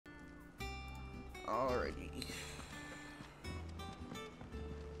Alrighty.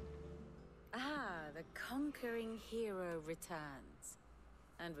 Ah, the conquering hero returns.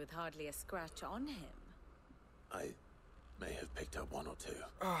 And with hardly a scratch on him. I may have picked up one or two.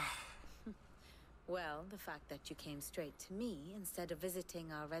 Well, the fact that you came straight to me instead of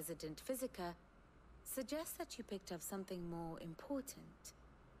visiting our resident physiker suggests that you picked up something more important.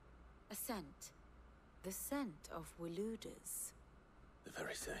 A scent. The scent of Waludas. The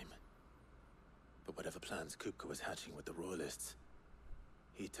very same. But whatever plans Kupka was hatching with the Royalists,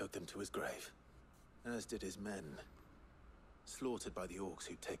 he took them to his grave. As did his men. Slaughtered by the orcs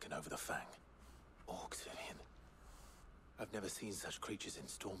who'd taken over the Fang. Orcs, Vivian. I've never seen such creatures in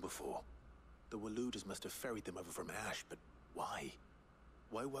Storm before. The Waludas must have ferried them over from Ash, but why?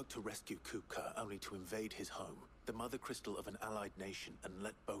 Why work to rescue Kupka only to invade his home, the mother crystal of an allied nation, and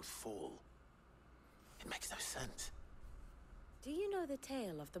let both fall? It makes no sense. Do you know the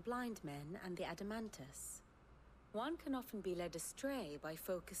tale of the blind men and the Adamantus? One can often be led astray by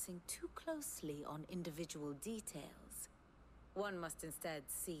focusing too closely on individual details. One must instead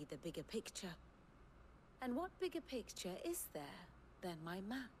see the bigger picture. And what bigger picture is there than my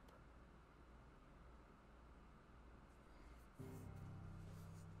map?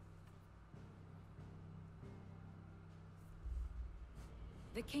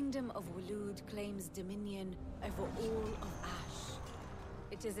 The Kingdom of Waloed claims dominion over all of Ash.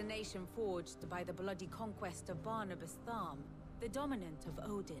 It is a nation forged by the bloody conquest of Barnabas Tharm, the dominant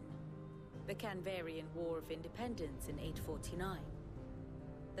of Odin. The Canvarian War of Independence in 849.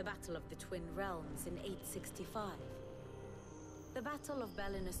 The Battle of the Twin Realms in 865. The Battle of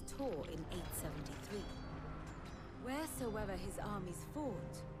Belinus Tor in 873. Wheresoever his armies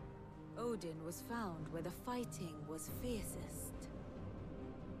fought, Odin was found where the fighting was fiercest.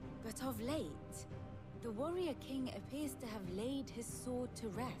 But of late, the warrior king appears to have laid his sword to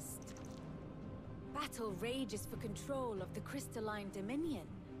rest. Battle rages for control of the crystalline dominion.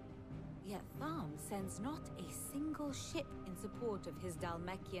 Yet Tharm sends not a single ship in support of his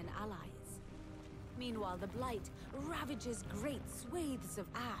Dhalmekian allies. Meanwhile, the Blight ravages great swathes of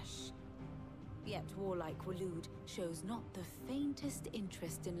Ash. Yet warlike Waloed shows not the faintest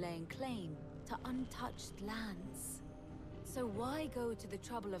interest in laying claim to untouched lands. So why go to the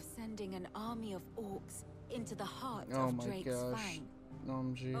trouble of sending an army of orcs into the heart of Drake's Fang?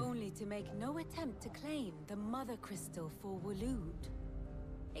 Only to make no attempt to claim the Mother Crystal for Waloed.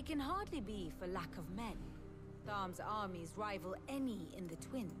 It can hardly be for lack of men. Tharm's armies rival any in the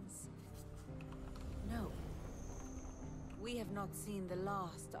Twins. No. We have not seen the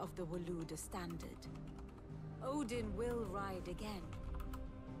last of the Waluda standard. Odin will ride again.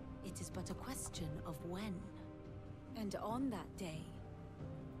 It is but a question of when. And on that day,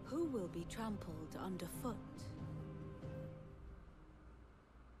 who will be trampled underfoot?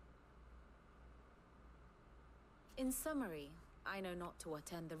 In summary, I know not to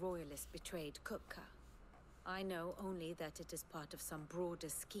what end the Royalists betrayed Kupka. I know only that it is part of some broader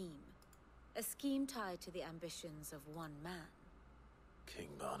scheme. A scheme tied to the ambitions of one man. King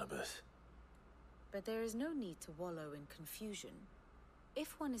Barnabas. But there is no need to wallow in confusion.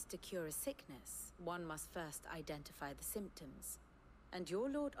 If one is to cure a sickness, one must first identify the symptoms. And your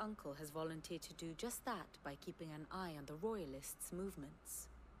Lord Uncle has volunteered to do just that by keeping an eye on the Royalists' movements.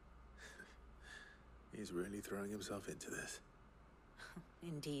 He's really throwing himself into this.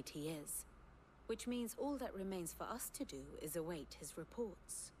 Indeed he is. Which means all that remains for us to do is await his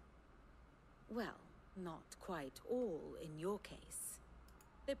reports. Well, not quite all in your case.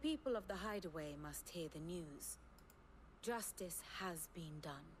 The people of the Hideaway must hear the news. Justice has been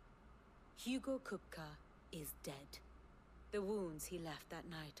done. Hugo Kupka is dead. The wounds he left that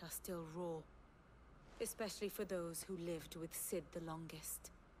night are still raw. Especially for those who lived with Sid the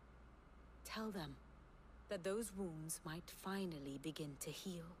longest. Tell them that those wounds might finally begin to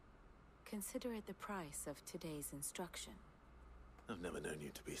heal. Consider it the price of today's instruction. I've never known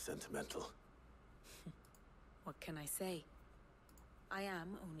you to be sentimental. What can I say? I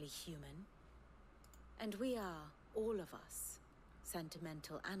am only human. And we are, all of us,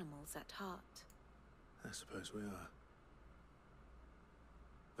 sentimental animals at heart. I suppose we are.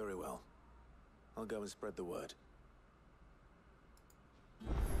 Very well. I'll go and spread the word.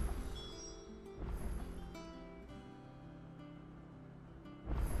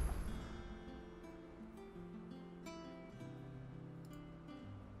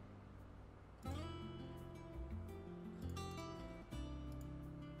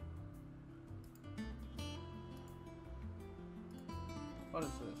 What is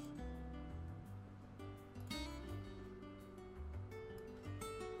this?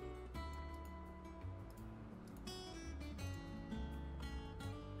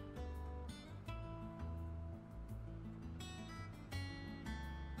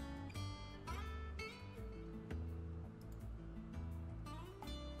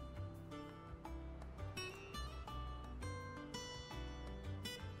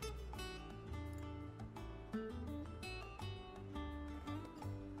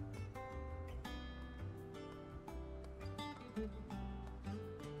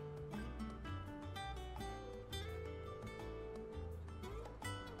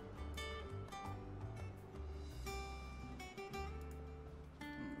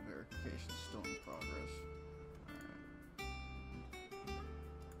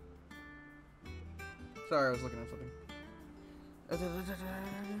 Sorry, I was looking at something.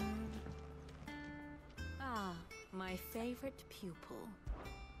 Ah, my favorite pupil.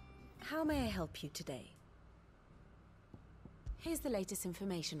 How may I help you today? Here's the latest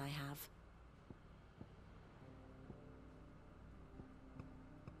information I have.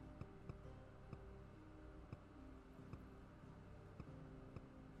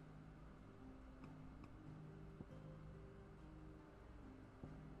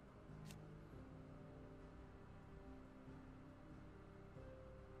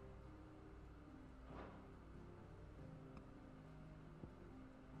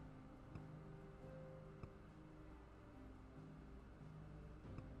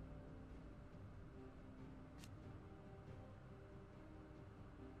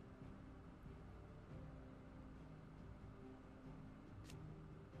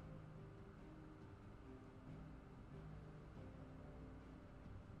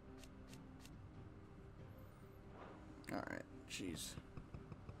 Alright, jeez.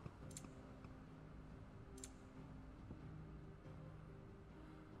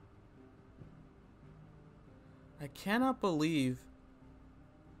 I cannot believe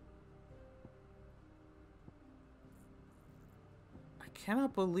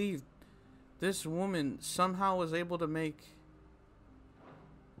this woman somehow was able to make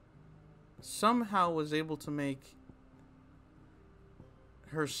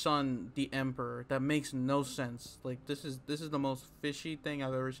her son the emperor. That makes no sense. Like, this is the most fishy thing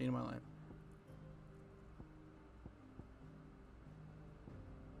I've ever seen in my life.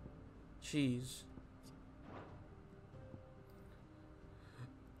 Jeez.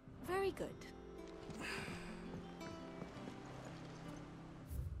 Very good.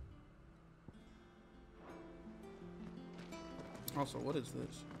 Also, what is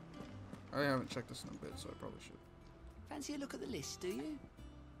this? I haven't checked this in a bit, so I probably should. Fancy a look at the list, do you?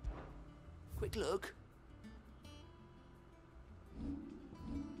 Quick look.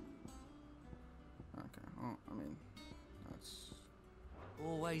 Okay, well, I mean, that's...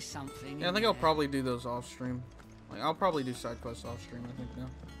 Always something. Yeah, I think I'll probably do those off stream. Like, I'll probably do side quests off stream, I think, now.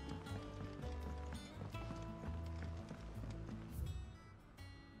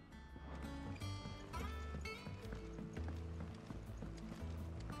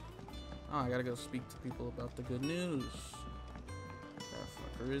 Oh, I gotta go speak to people about the good news. That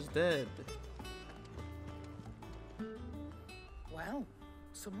fucker is dead. Well,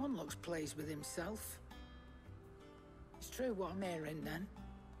 someone looks pleased with himself. It's true what I'm hearing, then.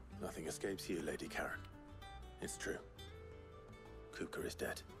 Nothing escapes you, Lady Karen. It's true. Kupka is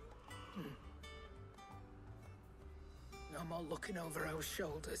dead. No more looking over our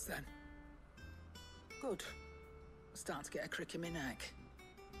shoulders, then. Good. I'm starting to get a crick in my neck.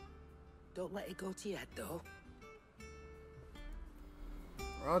 Don't let it go to your head, though.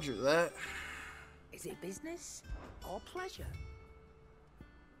 Roger that. Is it business or pleasure?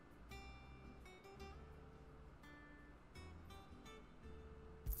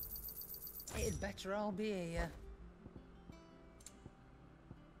 It'd better all be here.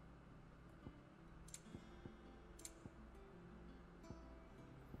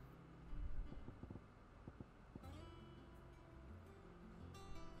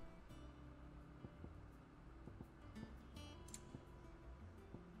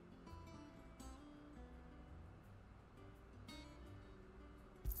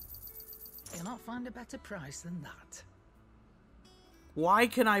 You'll not find a better price than that. Why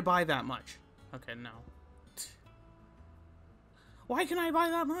can I buy that much? Okay, no. Why can I buy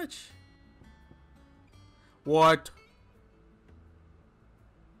that much? What?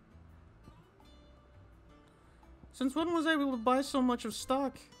 Since when was I able to buy so much of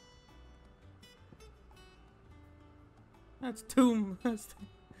stock? That's too...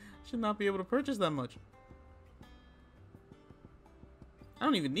 should not be able to purchase that much. I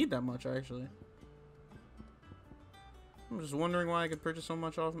don't even need that much, actually. I'm just wondering why I could purchase so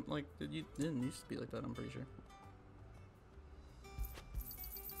much off, like, it didn't used to be like that, I'm pretty sure.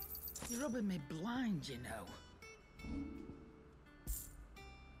 You're rubbing me blind, you know.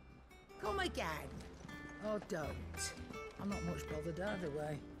 Come again. Oh, don't. I'm not much bothered either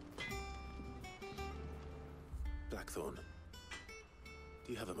way. Blackthorn,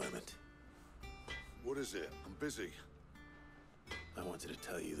 do you have a moment? What is it? I'm busy. I wanted to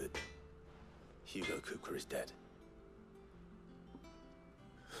tell you that Hugo Kupka is dead.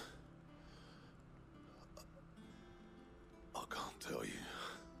 I can't tell you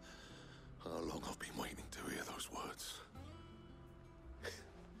how long I've been waiting to hear those words.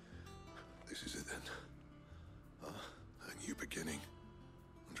 This is it then. A new beginning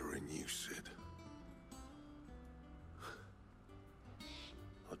under a new Cid.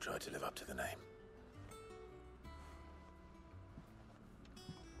 I'll try to live up to the name.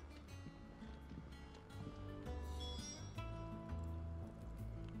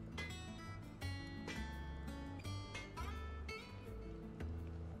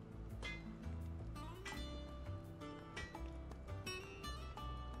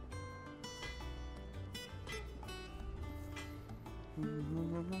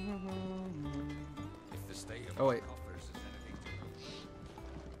 If the state of Oh, our wait. coffers is anything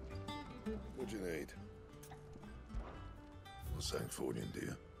to... What do you need? Not Sancfordian, do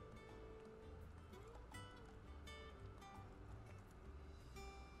you?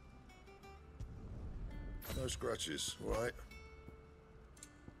 No scratches, all right?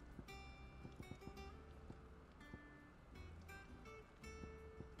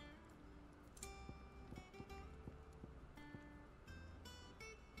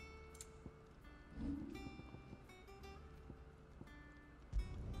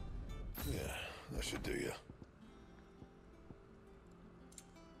 Yeah, that should do you.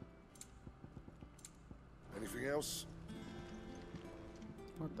 Anything else?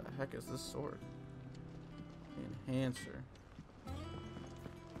 What the heck is this sword? Enhancer.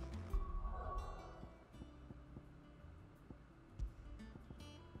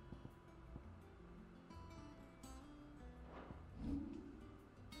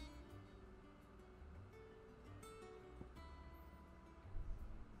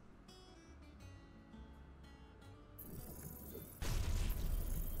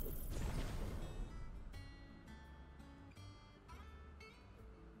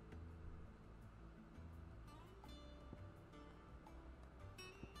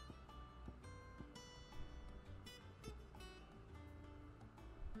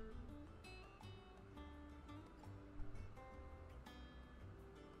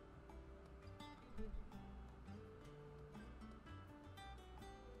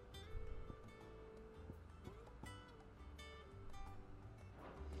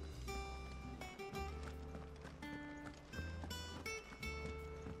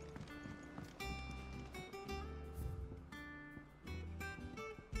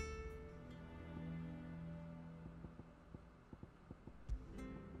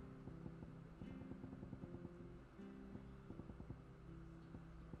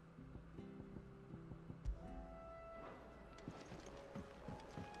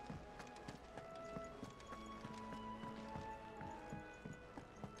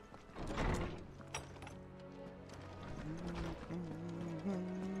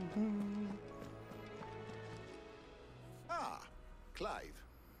 Ah, Clive.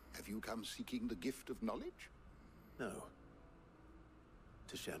 Have you come seeking the gift of knowledge? No.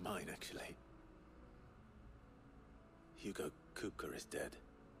 To share mine, actually. Hugo Kupka is dead.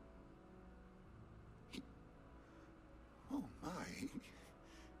 Oh, my.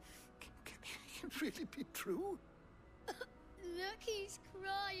 Can it really be true? Look, he's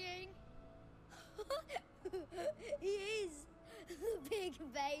crying. He is. The big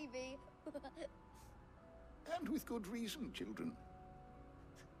baby. And with good reason, children.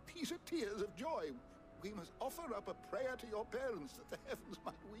 These are tears of joy. We must offer up a prayer to your parents that the heavens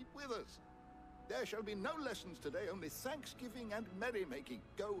might weep with us. There shall be no lessons today, only thanksgiving and merrymaking.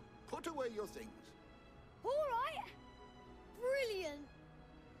 Go, put away your things. All right. Brilliant.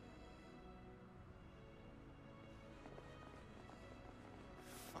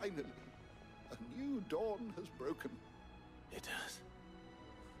 Finally, a new dawn has broken. It has.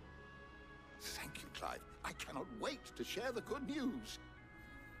 Thank you, Clive. I cannot wait to share the good news.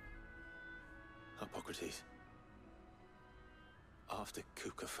 Hippocrates. After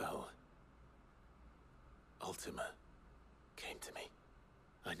Kupka fell, Ultima came to me.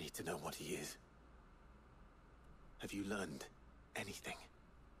 I need to know what he is. Have you learned anything?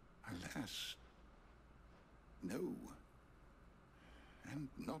 Alas, no. And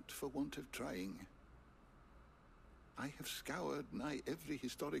not for want of trying. I have scoured nigh every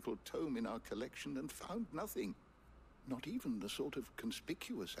historical tome in our collection and found nothing. Not even the sort of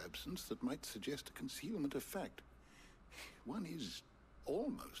conspicuous absence that might suggest a concealment of fact. One is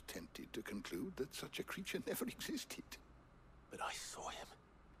almost tempted to conclude that such a creature never existed. But I saw him.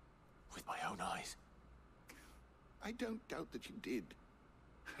 With my own eyes. I don't doubt that you did.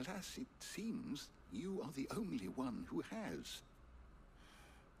 Alas, it seems you are the only one who has.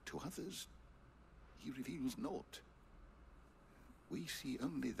 To others, he reveals naught. We see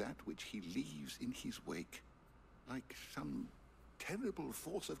only that which he leaves in his wake, like some terrible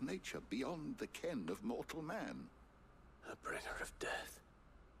force of nature beyond the ken of mortal man. A bringer of death.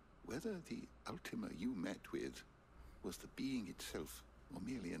 Whether the Ultima you met with was the being itself, or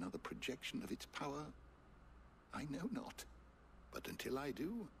merely another projection of its power, I know not. But until I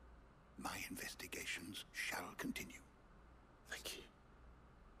do, my investigations shall continue. Thank you.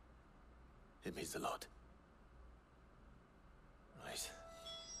 It means a lot. Right.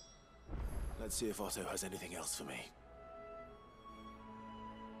 Let's see if Otto has anything else for me.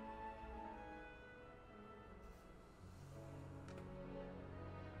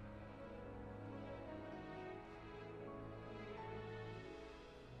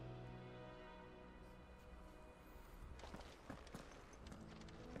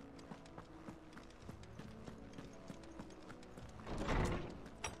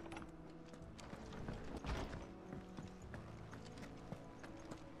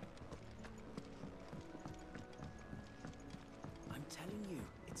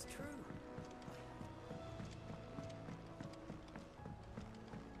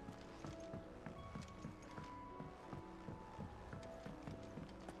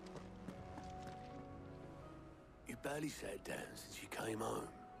 barely sat down since you came home.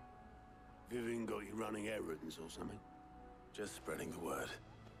 Vivian got you running errands or something? Just spreading the word.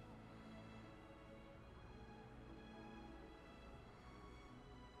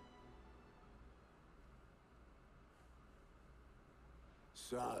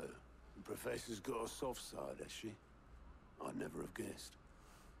 So, the Professor's got a soft side, has she? I'd never have guessed.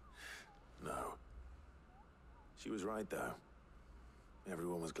 No. She was right, though.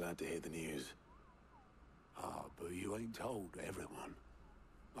 Everyone was glad to hear the news. Ah, but you ain't told everyone.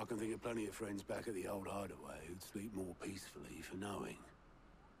 I can think of plenty of friends back at the old hideaway who'd sleep more peacefully for knowing.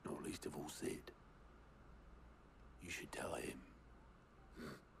 Not least of all Sid. You should tell him.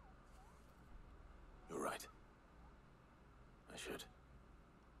 You're right. I should.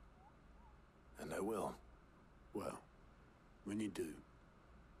 And I will. Well, when you do,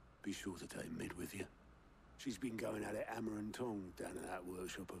 be sure to take Mid with you. She's been going at it hammer and tongs down in that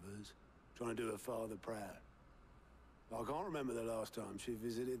workshop of hers, trying to do her father proud. I can't remember the last time she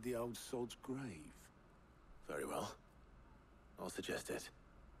visited the old sod's grave. Very well. I'll suggest it.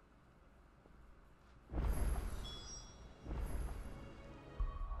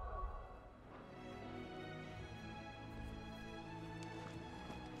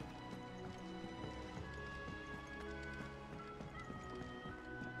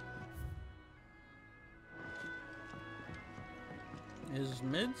 Is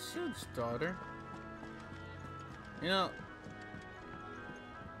Mid Sid's daughter? You know,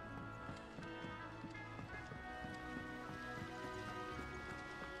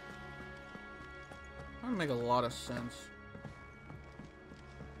 that would make a lot of sense.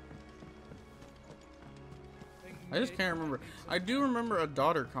 I just can't remember. I do remember a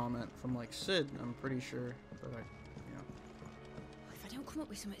daughter comment from like Sid, I'm pretty sure. But like, you know. If I don't come up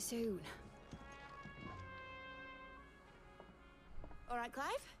with something soon. All right,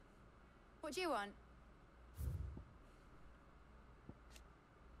 Clive? What do you want?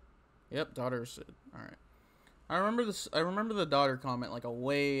 Yep, daughter Sid. All right. I remember this. I remember the daughter comment like a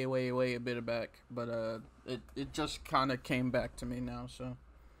way a bit back, but it just kind of came back to me now. So.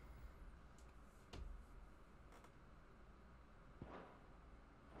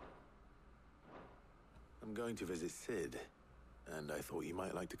 I'm going to visit Sid, and I thought you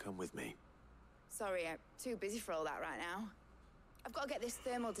might like to come with me. Sorry, I'm too busy for all that right now. I've got to get this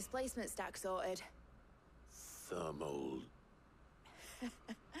thermal displacement stack sorted. Thermal...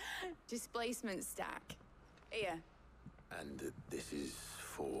 Displacement stack. Here. And this is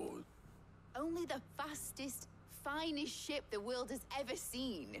for... Only the fastest, finest ship the world has ever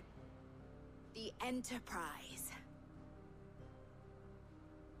seen. The Enterprise.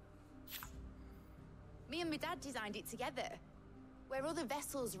 Me and my dad designed it together. Where other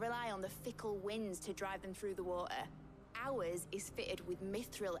vessels rely on the fickle winds to drive them through the water, ours is fitted with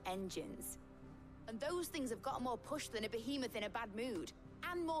mithril engines. And those things have got more push than a behemoth in a bad mood,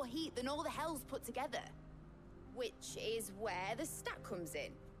 and more heat than all the hells put together. Which is where the stack comes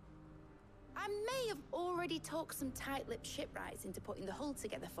in. I may have already talked some tight-lipped shipwrights into putting the hull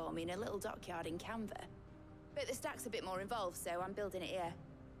together for me in a little dockyard in Canva. But the stack's a bit more involved, so I'm building it here.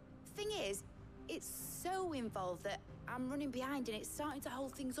 Thing is, it's so involved that I'm running behind and it's starting to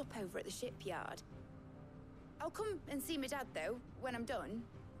hold things up over at the shipyard. I'll come and see my dad, though, when I'm done.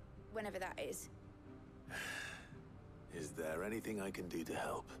 Whenever that is. Is there anything I can do to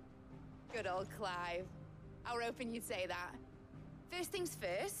help? Good old Clive. I were hoping you'd say that. First things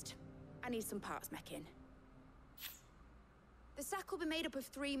first, I need some parts making. The stack will be made up of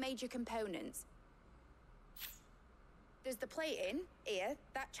 3 major components. There's the plating, here,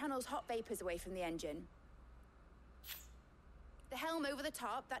 that channels hot vapors away from the engine. The helm over the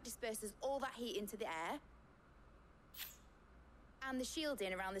top, that disperses all that heat into the air. And the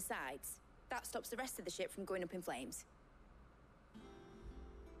shielding around the sides. That stops the rest of the ship from going up in flames.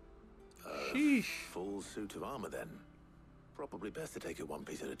 A full suit of armor, then. Probably best to take it one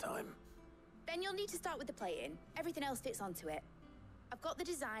piece at a time. Then you'll need to start with the plating. Everything else fits onto it. I've got the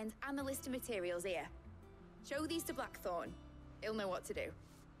designs and the list of materials here. Show these to Blackthorn. He'll know what to do.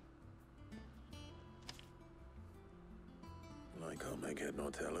 I can't make head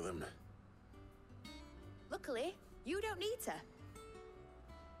nor tail of them. Luckily, you don't need to.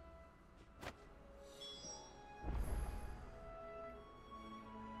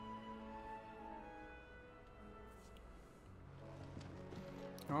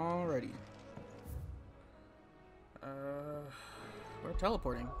 Alrighty. We're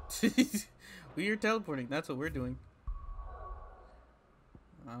teleporting. We are teleporting. That's what we're doing.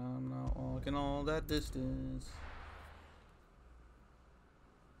 I'm not walking all that distance.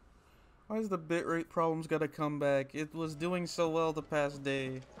 Why is the bitrate problems gotta come back? It was doing so well the past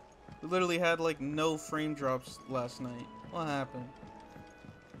day. We literally had like no frame drops last night. What happened?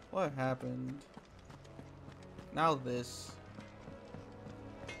 What happened? Now this.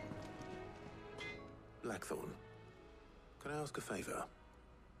 Blackthorn, can I ask a favor?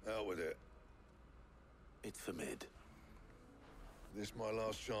 Out with it. It's for Mid. This my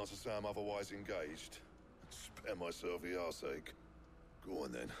last chance to say I'm otherwise engaged. Spare myself the arseache. Go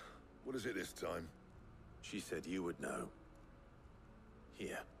on then. What is it this time? She said you would know.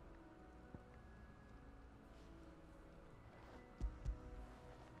 Here.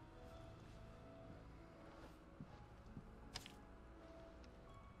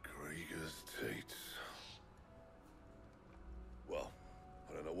 Krieger's Teats. Well,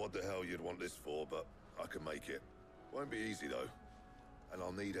 I don't know what the hell you'd want this for, but I can make it. Won't be easy though. And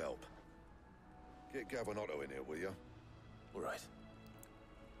I'll need help. Get Gavin-Otto in here, will you? All right.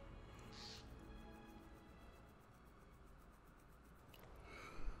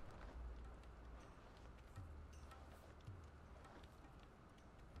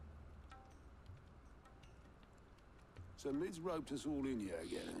 So Mid's roped us all in here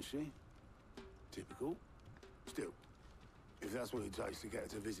again, hasn't she? Typical. Still, if that's what it takes to get her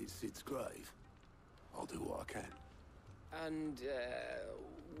to visit Sid's grave, I'll do what I can. And,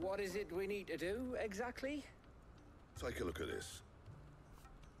 what is it we need to do, exactly? Take a look at this.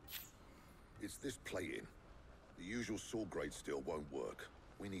 It's this plating. The usual sword grade steel won't work.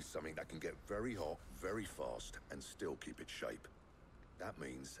 We need something that can get very hot, very fast, and still keep its shape. That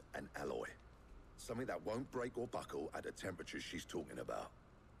means an alloy. Something that won't break or buckle at the temperatures she's talking about.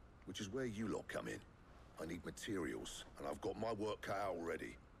 Which is where you lot come in. I need materials, and I've got my work cut out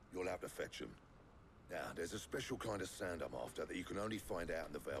already. You'll have to fetch them. Now, there's a special kind of sand I'm after that you can only find out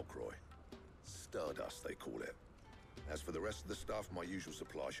in the Velcroy. Stardust, they call it. As for the rest of the stuff, my usual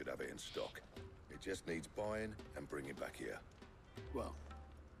supply should have it in stock. It just needs buying and bringing back here. Well,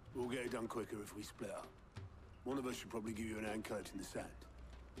 we'll get it done quicker if we split up. One of us should probably give you an hand coat in the sand.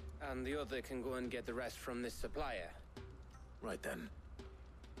 And the other can go and get the rest from this supplier. Right then.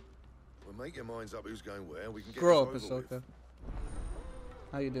 Well, make your minds up who's going where. We can get Grow up, this over Ahsoka.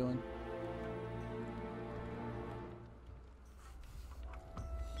 How you doing?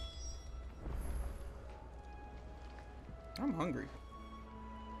 I'm hungry.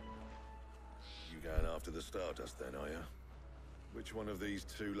 You going after the Stardust then, are you? Which one of these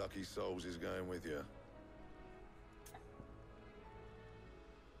two lucky souls is going with you?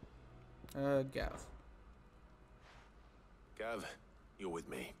 Gav. Gav, you're with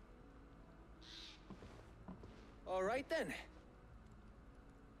me. All right, then.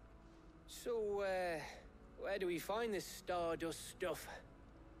 So, where do we find this Stardust stuff?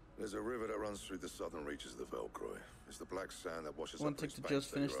 There's a river that runs through the southern reaches of the Velcroy. It's the black sand that washes One up tick these to banks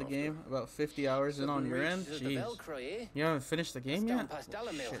just that finish you're the after. game. About 50 hours in on your end. Reaches of the Jeez. Velcroy, eh? You haven't finished the game Down yet? past Oh,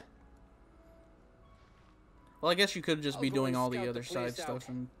 Alamil. shit. Well, I guess you could just I'll be go doing and all the scout other the side place stuff out.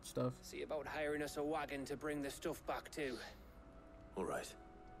 and stuff. See about hiring us a wagon to bring the stuff back to. All right.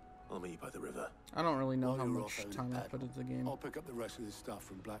 I'll meet you by the river. I don't really know While how you're much off, own time I paddle. put into the game. I'll pick up the rest of this stuff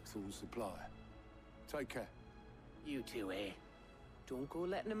from Blackthorn's supplier. Take care. You two, eh? Don't go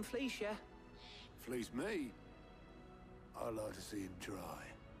letting them fleece ya. Fleece me? I'd like to see him try.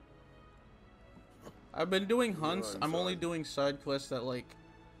 I've been doing hunts. own I'm only side. doing side quests that like.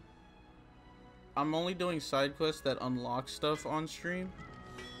 I'm only doing side quests that unlock stuff on stream.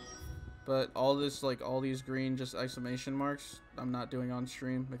 But all this, like, all these green just exclamation marks, I'm not doing on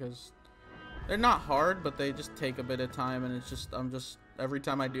stream because they're not hard, but they just take a bit of time, and it's just, every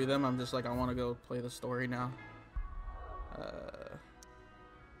time I do them, I'm just like, I want to go play the story now.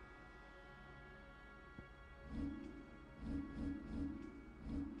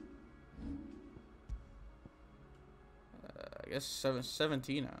 I guess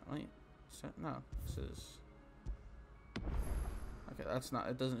 17 now. Wait, no, this is. Okay, that's not.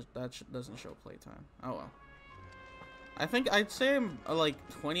 It doesn't. Doesn't show playtime. Oh well. I think I'd say I'm like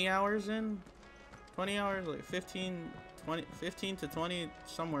 20 hours in. 20 hours, like 15 to 20,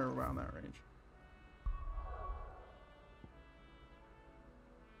 somewhere around that range.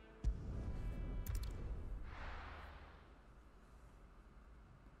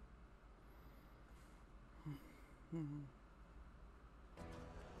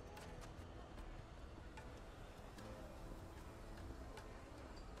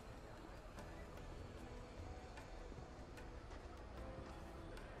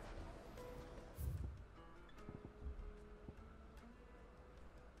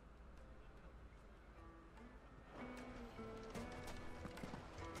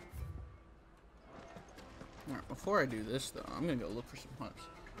 Alright, before I do this though, I'm gonna go look for some hunts.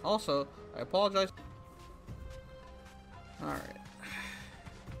 Also, I apologize. Alright.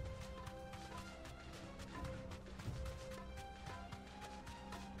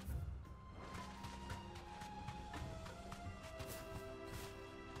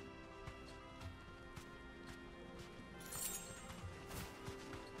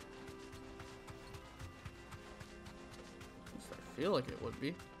 feel like it would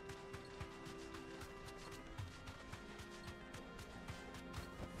be.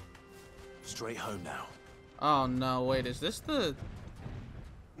 Straight home now. Oh no, wait, is this the...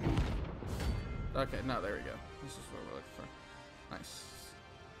 Okay, no, there we go. This is what we're looking for. Nice.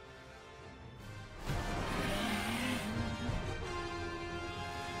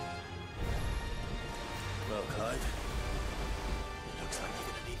 Well, Clyde, it looks like you're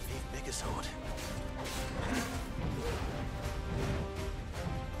gonna need an even bigger sword.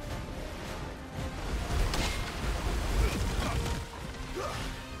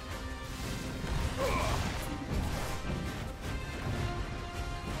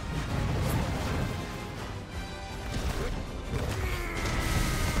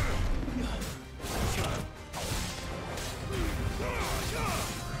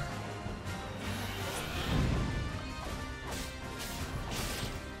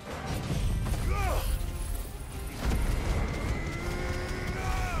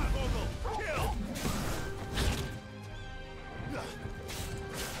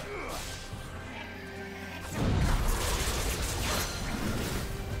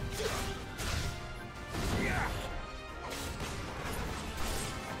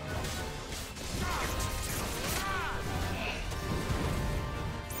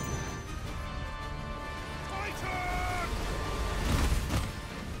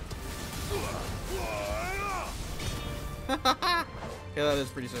 Yeah, that is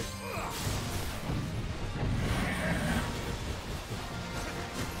pretty sick.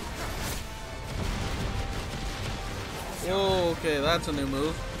 Whoa, okay, that's a new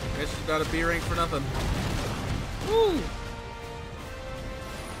move. Guess you got a B rank for nothing. Woo!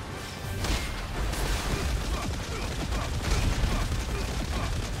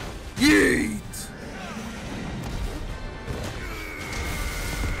 Yeet!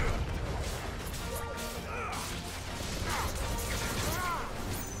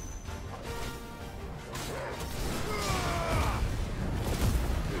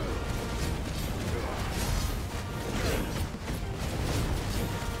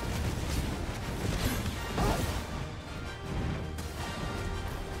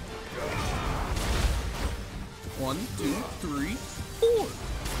 One, two, three, four.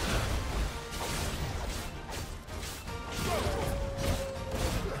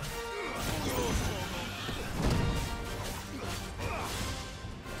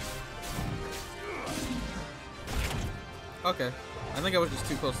 Okay, I think I was just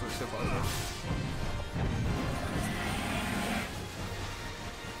too close to the ship already.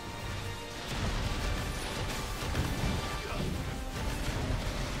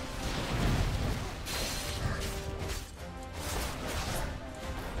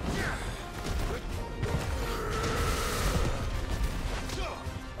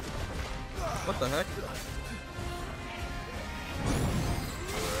 What the heck?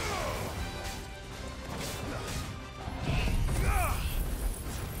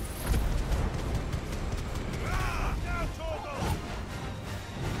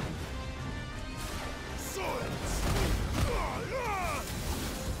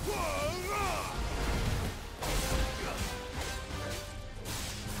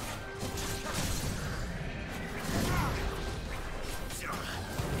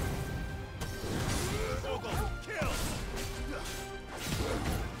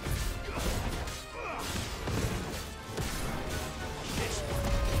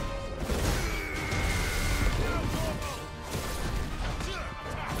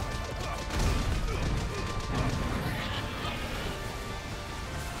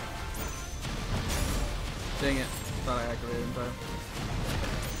 Dang it. Thought I activated in time.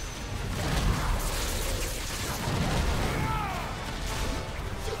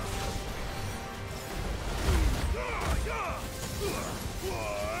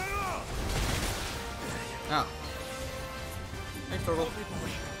 Ow. Thanks, Turtle.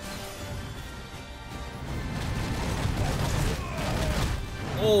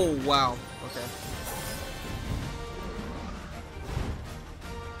 Oh, wow. Okay.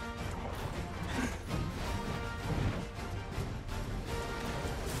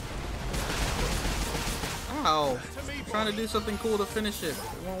 Ow. I'm trying to do something cool to finish it. It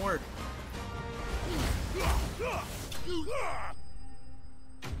won't work.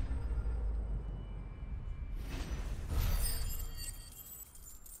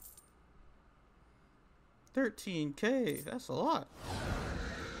 $13K. That's a lot.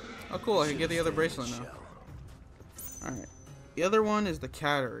 Oh, cool. I can get the other bracelet now. Alright. The other one is the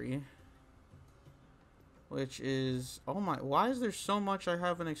Cattery. Which is... Oh my... Why is there so much I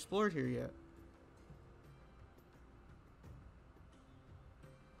haven't explored here yet?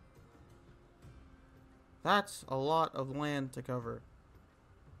 That's a lot of land to cover.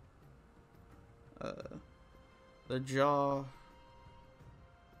 The jaw.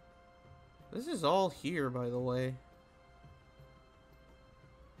 This is all here, by the way.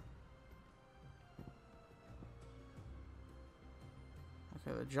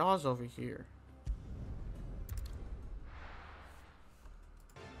 Okay, the jaw's over here.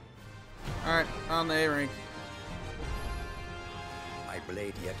 Alright, on the A rank. My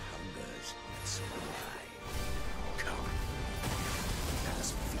blade yet hungers, and so will I. Come, let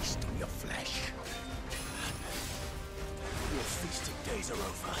us feast on your flesh. Your feasting days are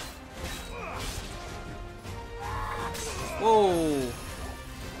over. Whoa!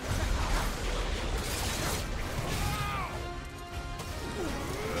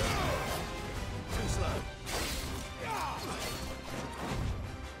 Too slow.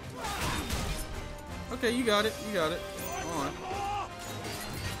 Okay, you got it. You got it. Come on.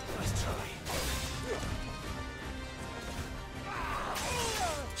 Nice try.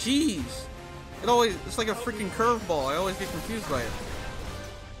 Jeez! It's like a freaking curveball. I always get confused by it.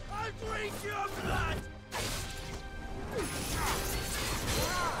 I'll drink your blood!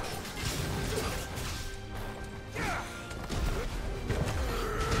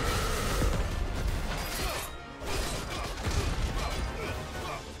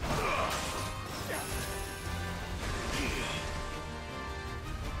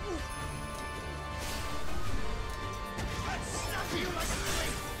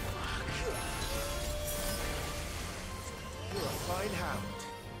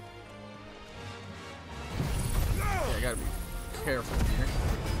 Yeah, I gotta be careful here.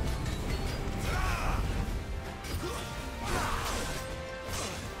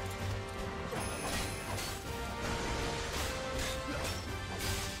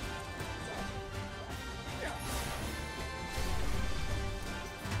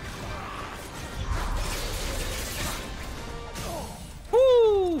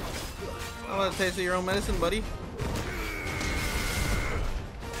 Woo! I want to taste of your own medicine, buddy.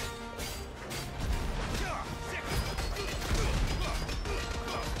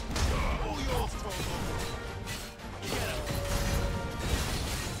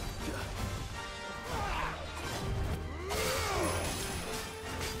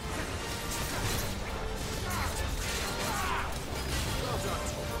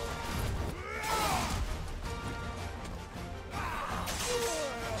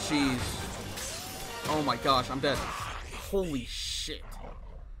 Jeez. Oh my gosh, I'm dead. Holy shit.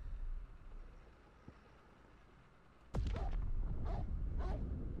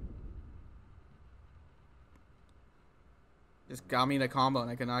 Just got me in a combo and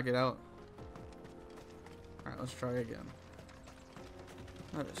I cannot get out. Alright, let's try again.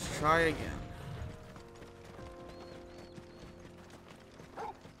 Let's try again.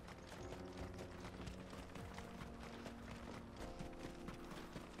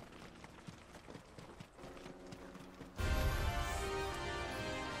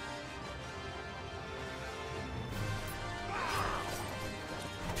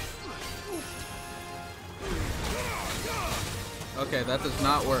 Okay, that does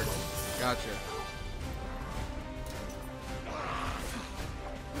not work. Gotcha.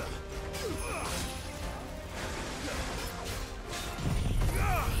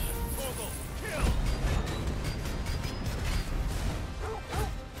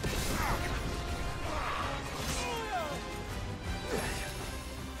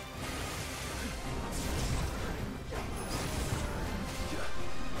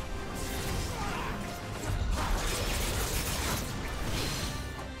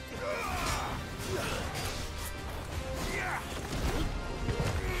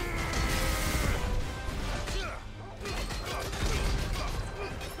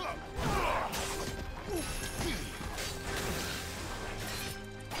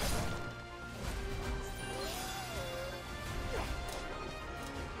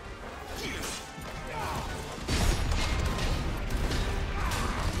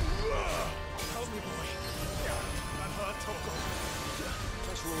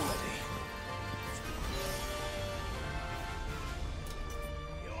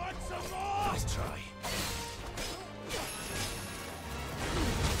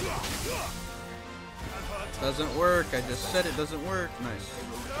 Doesn't work. I just said it doesn't work. Nice.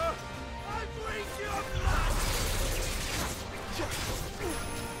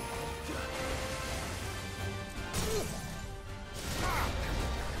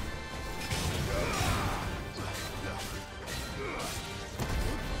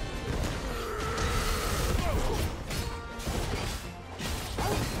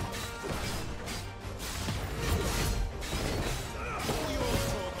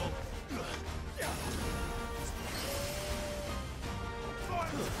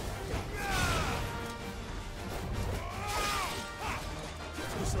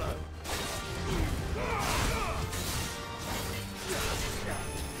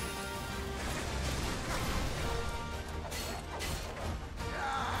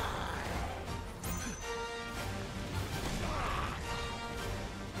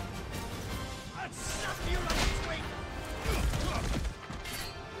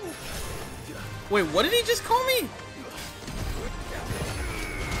 Wait, what did he just call me?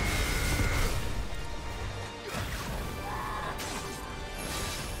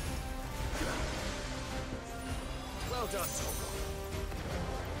 Well done, Tom.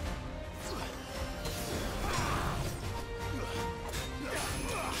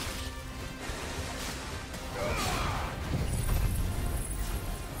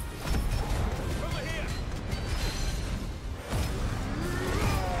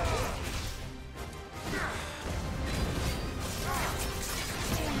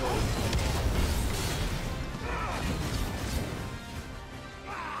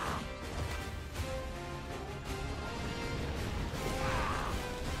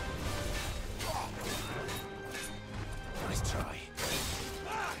 Nice try.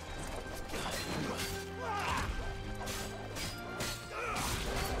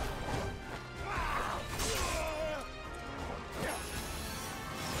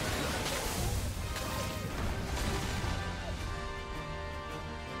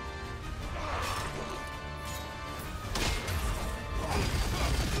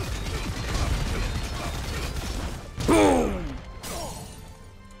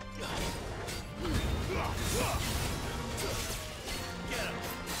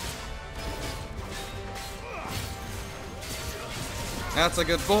 That's a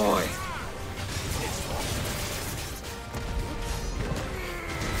good boy.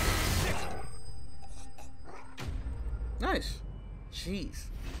 Nice. Jeez.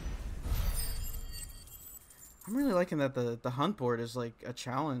 I'm really liking that the hunt board is like a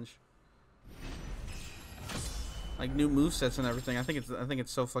challenge. Like new movesets and everything. I think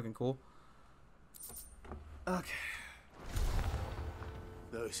it's so fucking cool. Okay.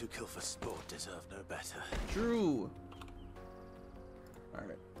 Those who kill for sport deserve no better. True.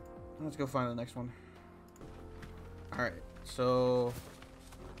 Alright. Let's go find the next one. Alright, so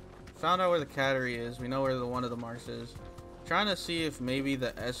found out where the cattery is. We know where the one of the marks is. Trying to see if maybe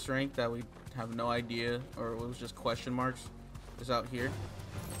the S rank that we have no idea, or it was just question marks, is out here.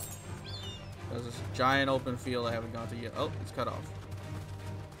 There's this giant open field I haven't gone to yet. Oh, it's cut off.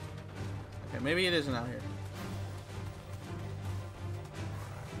 Okay, maybe it isn't out here.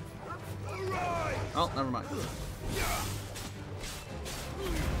 Oh, never mind.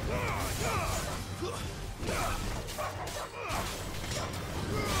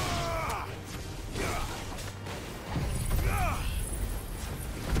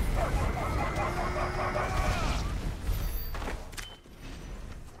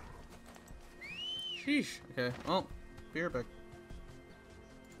 Sheesh. Okay. Oh, beer back.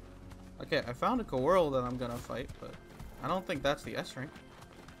 Okay, I found a Coral that I'm gonna fight, but I don't think that's the S rank.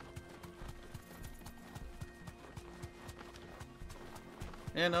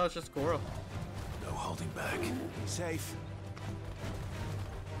 Yeah, no, it's just Coral. No holding back. Safe.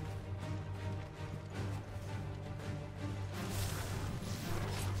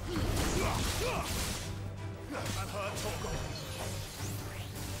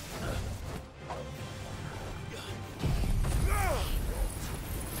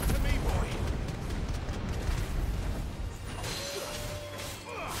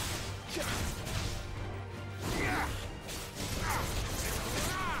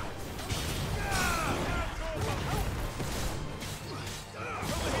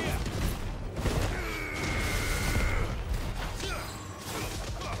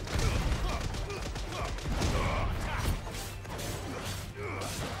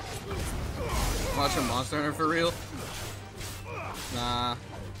 Watching Monster Hunter for real? Nah.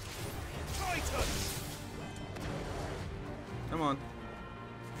 Come on.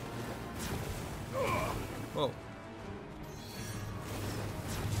 Whoa.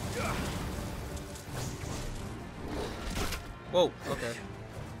 Whoa, okay.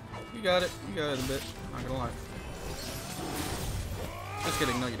 You got it. You got it a bit. Not gonna lie. Just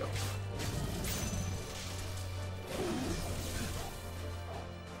kidding. No, you don't.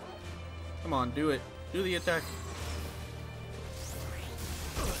 Come on, do it. Do the attack.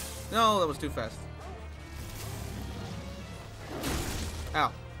 No, that was too fast.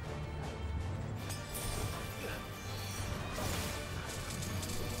 Ow.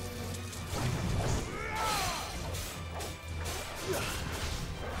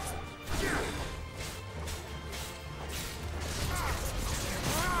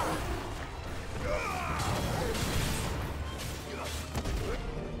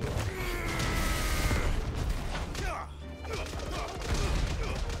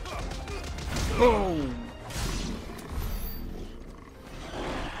 Boom!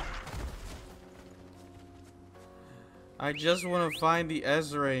 I just want to find the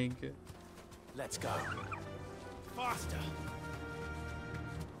S rank. Let's go. Faster.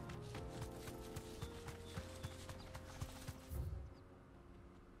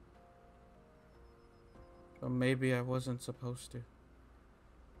 But maybe I wasn't supposed to.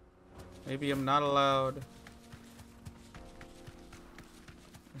 Maybe I'm not allowed.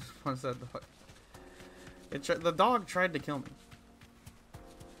 What's that dog? The dog tried to kill me.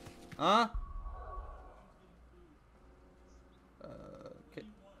 Huh? Okay.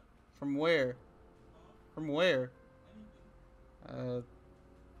 From where? From where?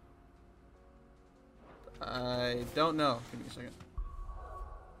 I don't know. Give me a second.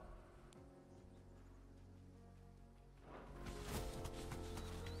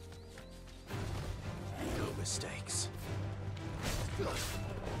 No mistakes.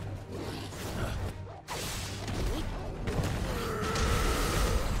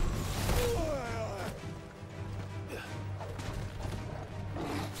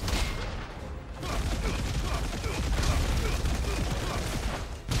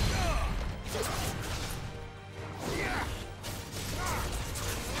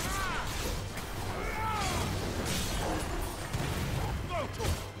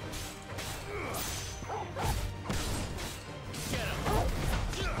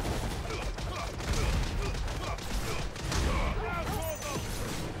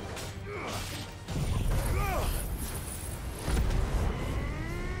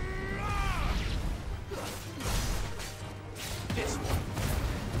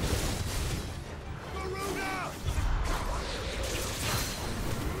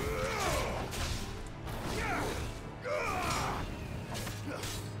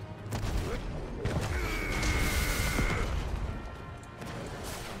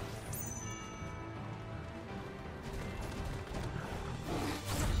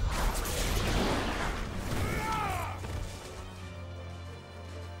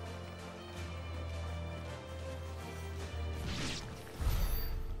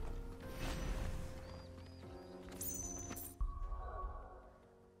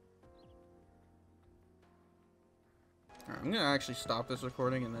 I'm gonna actually stop this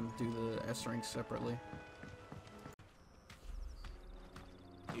recording and then do the S rank separately.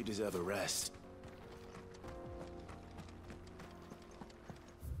 You deserve a rest.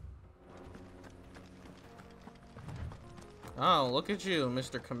 Oh, look at you,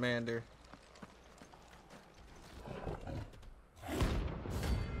 Mr. Commander.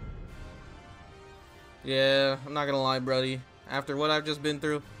 Yeah, I'm not gonna lie, buddy. After what I've just been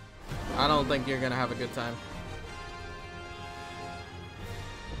through, I don't think you're gonna have a good time.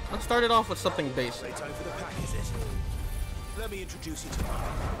 Let's start it off with something basic. Time for the pack, is it? Let me introduce you to mine.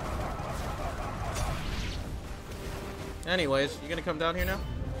 Anyways, you gonna come down here now?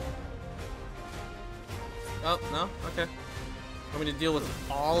 Oh, no? Okay. Want me to deal with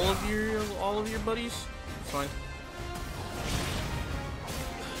all of your buddies? It's fine.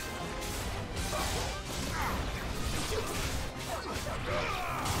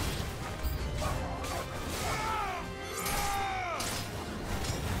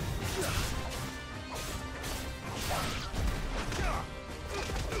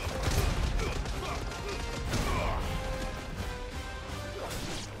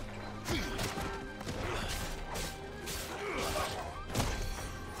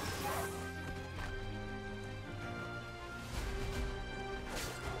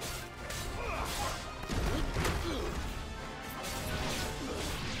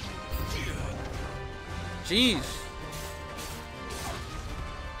 Jeez.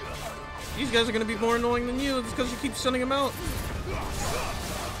 These guys are gonna be more annoying than you. It's because you keep sending them out.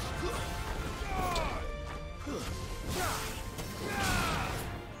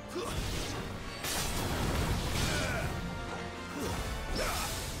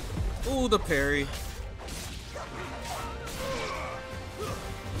 Ooh, the parry.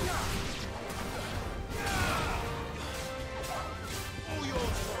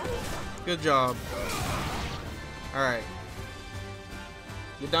 Good job. Alright.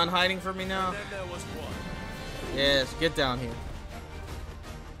 You done hiding from me now? Yes, get down here.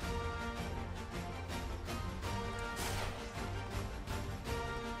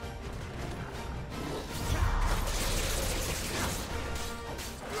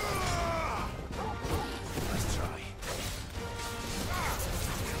 Let's try.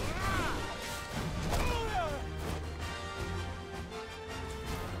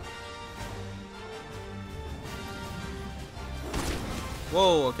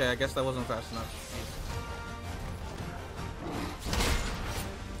 Whoa, okay, I guess that wasn't fast enough.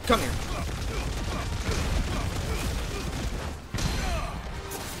 Come here.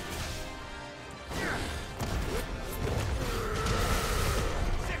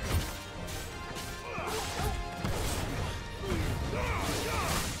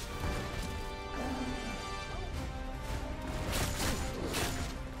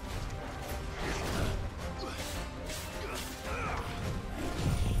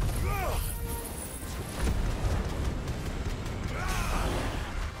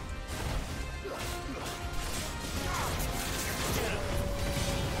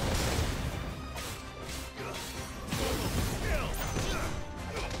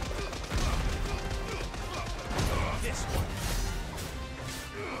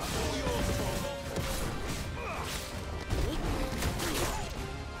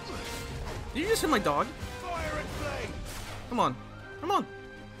 Did you just hit my dog? Come on. Come on.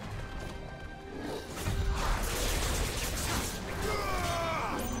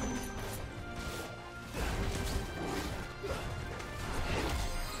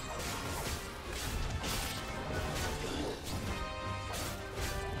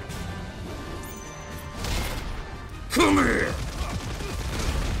 Come here.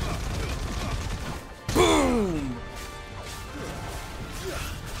 Boom.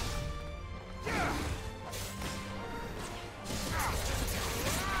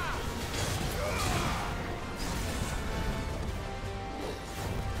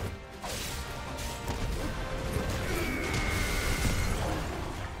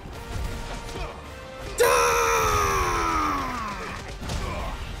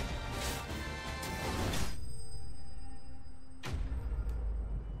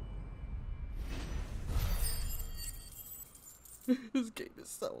 This game is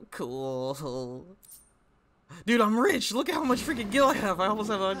so cool. Dude, I'm rich. Look at how much freaking gil I have. I almost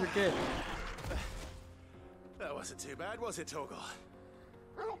have 100k. That wasn't too bad, was it, Torgal?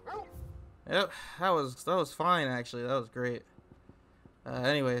 Yep, that was fine actually. That was great.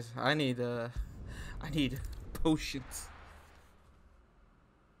 Anyways, I need potions.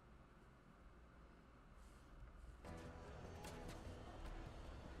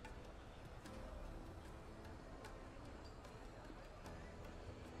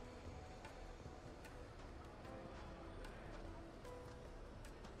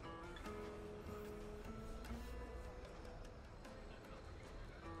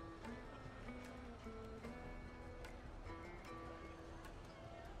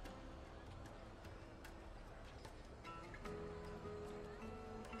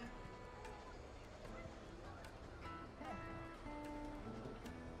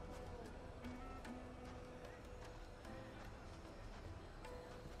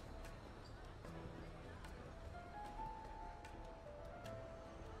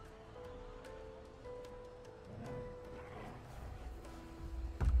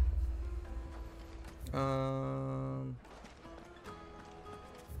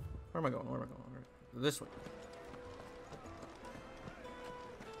 Where am I going? Where am I going? This way.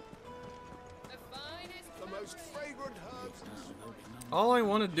 The most fragrant herbs. All I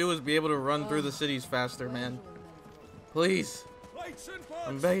want to do is be able to run through the cities faster, man. Please.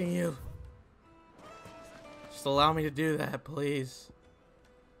 I'm begging you. Just allow me to do that, please.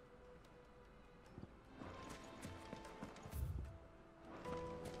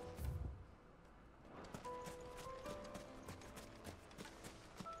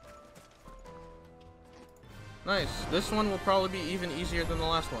 Nice. This one will probably be even easier than the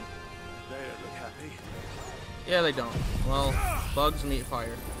last one. They don't look happy. Yeah, they don't. Well, bugs meet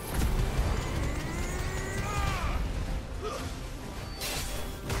fire.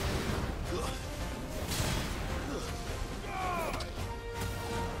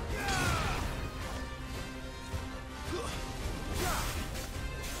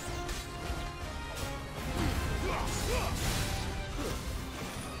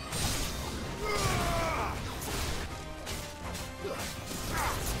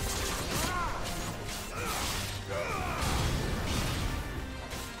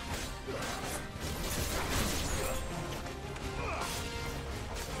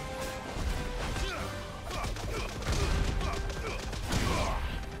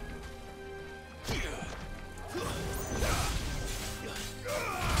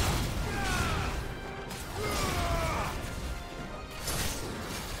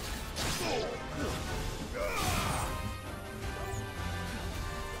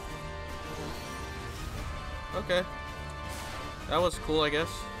 Okay. That was cool, I guess.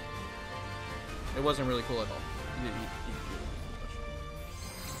 It wasn't really cool at all.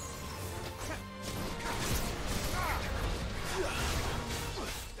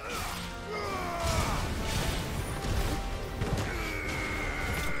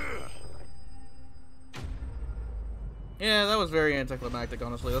 Yeah, that was very anticlimactic,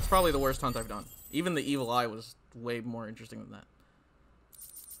 honestly. That's probably the worst hunt I've done. Even the evil eye was way more interesting than that.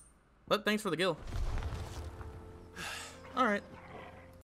 But thanks for the gill. Alright.